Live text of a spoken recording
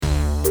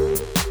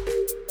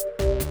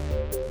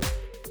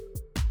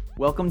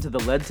Welcome to the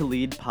Led to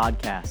Lead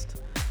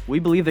podcast. We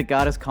believe that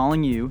God is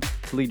calling you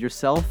to lead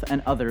yourself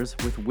and others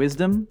with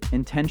wisdom,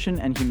 intention,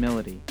 and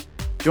humility.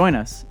 Join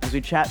us as we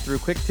chat through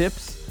quick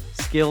tips,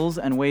 skills,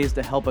 and ways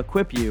to help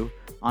equip you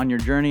on your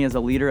journey as a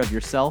leader of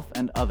yourself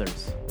and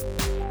others.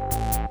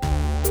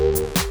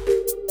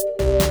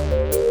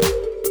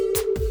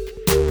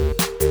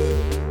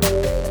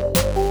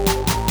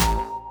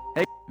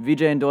 Hey,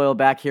 VJ and Doyle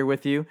back here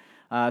with you.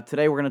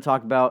 Today we're going to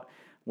talk about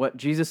what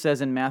Jesus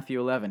says in Matthew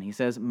 11. He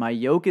says, "My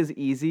yoke is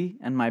easy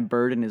and my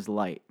burden is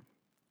light."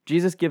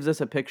 Jesus gives us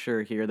a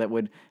picture here that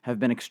would have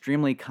been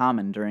extremely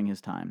common during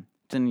his time,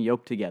 and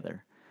yoked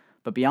together.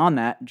 But beyond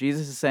that,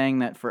 Jesus is saying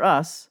that for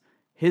us,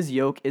 his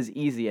yoke is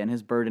easy and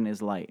his burden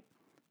is light.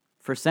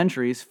 For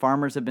centuries,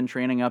 farmers have been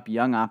training up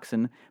young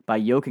oxen by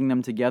yoking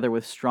them together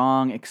with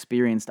strong,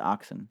 experienced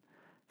oxen.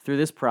 Through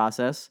this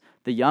process,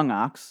 the young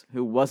ox,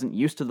 who wasn't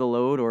used to the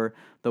load or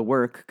the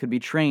work, could be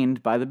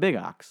trained by the big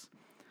ox.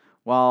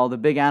 While the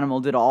big animal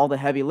did all the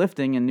heavy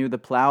lifting and knew the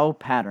plow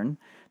pattern,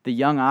 the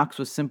young ox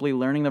was simply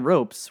learning the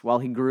ropes while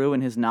he grew in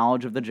his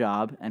knowledge of the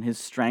job and his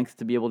strength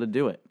to be able to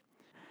do it.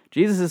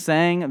 Jesus is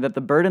saying that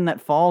the burden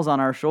that falls on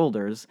our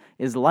shoulders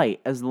is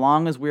light as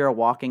long as we are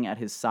walking at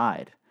his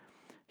side.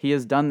 He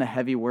has done the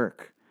heavy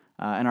work,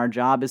 and our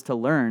job is to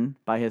learn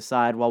by his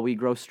side while we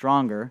grow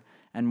stronger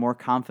and more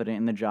confident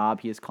in the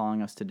job he is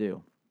calling us to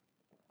do.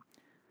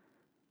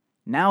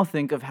 Now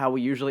think of how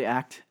we usually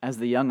act as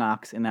the young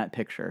ox in that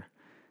picture.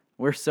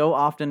 We're so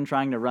often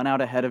trying to run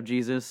out ahead of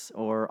Jesus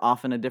or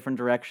off in a different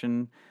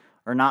direction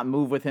or not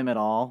move with him at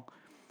all.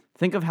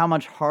 Think of how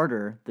much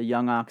harder the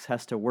young ox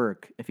has to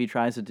work if he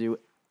tries to do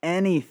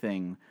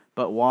anything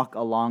but walk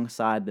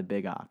alongside the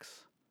big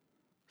ox.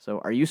 So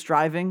are you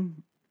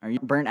striving? Are you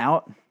burnt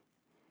out?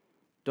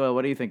 Doyle,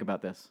 what do you think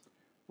about this?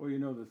 Well, you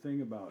know, the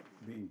thing about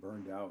being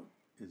burned out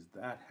is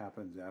that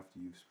happens after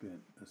you've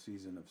spent a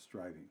season of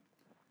striving.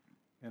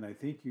 And I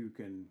think you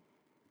can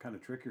kind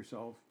of trick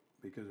yourself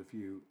because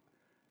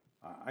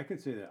I could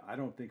say that I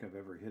don't think I've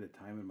ever hit a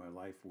time in my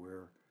life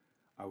where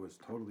I was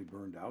totally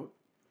burned out,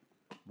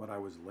 but I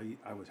was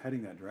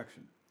heading that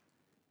direction.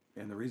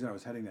 And the reason I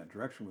was heading that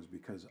direction was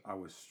because I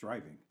was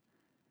striving.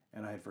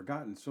 And I had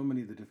forgotten so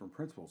many of the different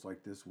principles,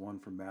 like this one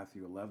from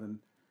Matthew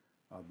 11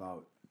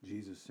 about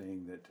Jesus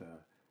saying that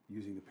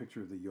using the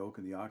picture of the yoke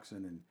and the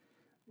oxen and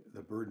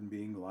the burden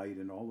being light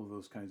and all of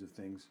those kinds of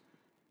things.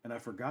 And I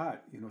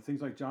forgot,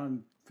 things like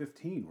John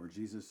 15 where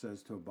Jesus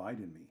says to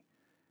abide in me.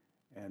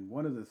 And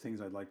one of the things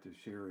I'd like to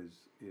share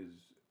is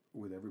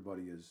with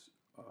everybody is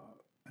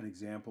an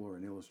example or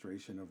an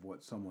illustration of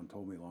what someone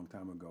told me a long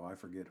time ago. I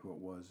forget who it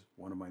was,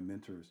 one of my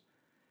mentors.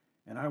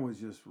 And I was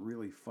just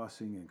really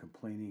fussing and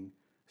complaining,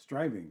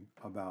 striving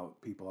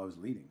about people I was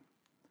leading.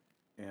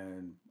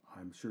 And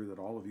I'm sure that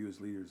all of you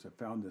as leaders have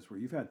found this, where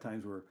you've had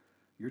times where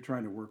you're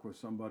trying to work with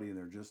somebody and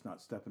they're just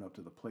not stepping up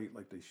to the plate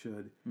like they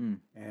should.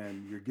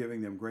 And you're giving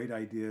them great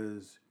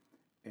ideas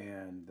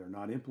and they're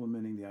not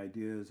implementing the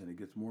ideas, and it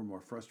gets more and more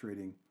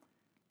frustrating.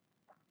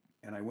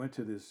 And I went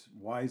to this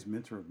wise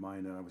mentor of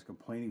mine, and I was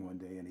complaining one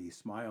day, and he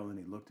smiled and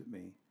he looked at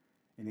me,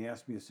 and he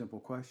asked me a simple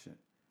question.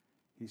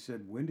 He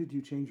said, "When did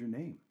you change your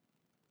name?"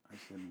 I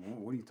said, "Well,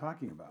 what are you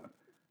talking about?"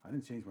 "I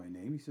didn't change my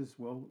name." He says,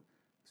 "Well,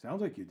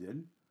 sounds like you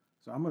did.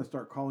 So I'm going to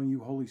start calling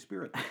you Holy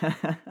Spirit."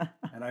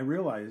 And I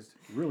realized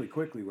really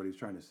quickly what he was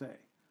trying to say.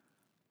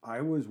 I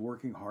was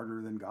working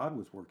harder than God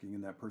was working in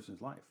that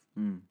person's life.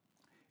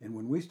 And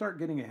when we start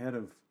getting ahead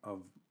of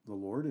the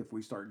Lord, if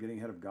we start getting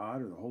ahead of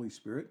God or the Holy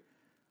Spirit,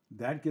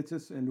 that gets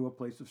us into a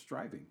place of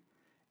striving.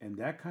 And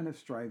that kind of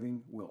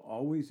striving will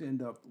always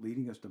end up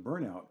leading us to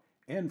burnout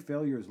and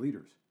failure as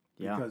leaders.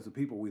 Yeah. Because the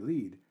people we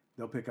lead,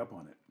 they'll pick up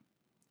on it.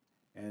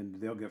 And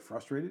they'll get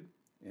frustrated,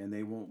 and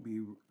they won't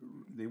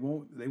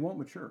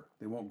mature.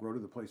 They won't grow to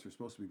the place they're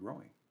supposed to be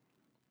growing.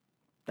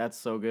 That's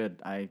so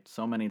good.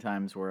 So many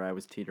times where I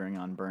was teetering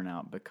on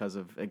burnout because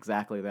of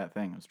exactly that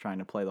thing. I was trying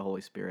to play the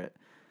Holy Spirit.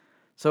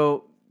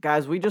 So,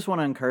 guys, we just want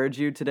to encourage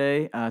you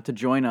today to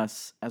join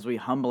us as we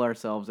humble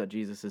ourselves at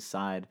Jesus'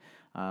 side,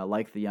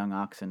 like the young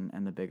oxen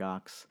and the big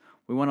ox.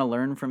 We want to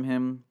learn from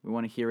him, we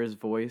want to hear his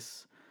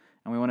voice,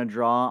 and we want to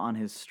draw on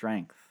his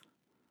strength.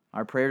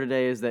 Our prayer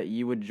today is that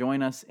you would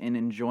join us in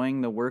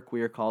enjoying the work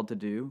we are called to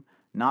do,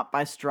 not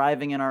by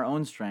striving in our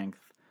own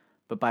strength,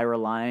 but by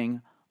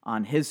relying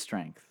on his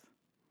strength.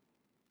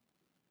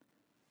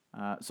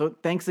 So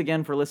thanks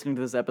again for listening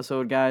to this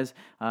episode, guys.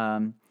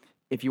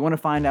 If you want to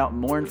find out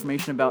more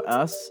information about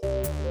us,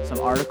 some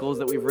articles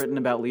that we've written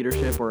about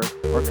leadership, or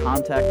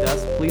contact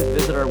us, please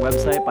visit our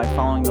website by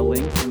following the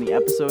link in the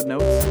episode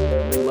notes.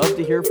 We'd love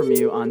to hear from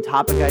you on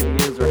topic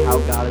ideas or how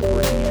God is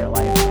working in your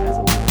life as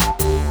a leader.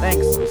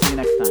 Thanks. We'll see you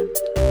next time.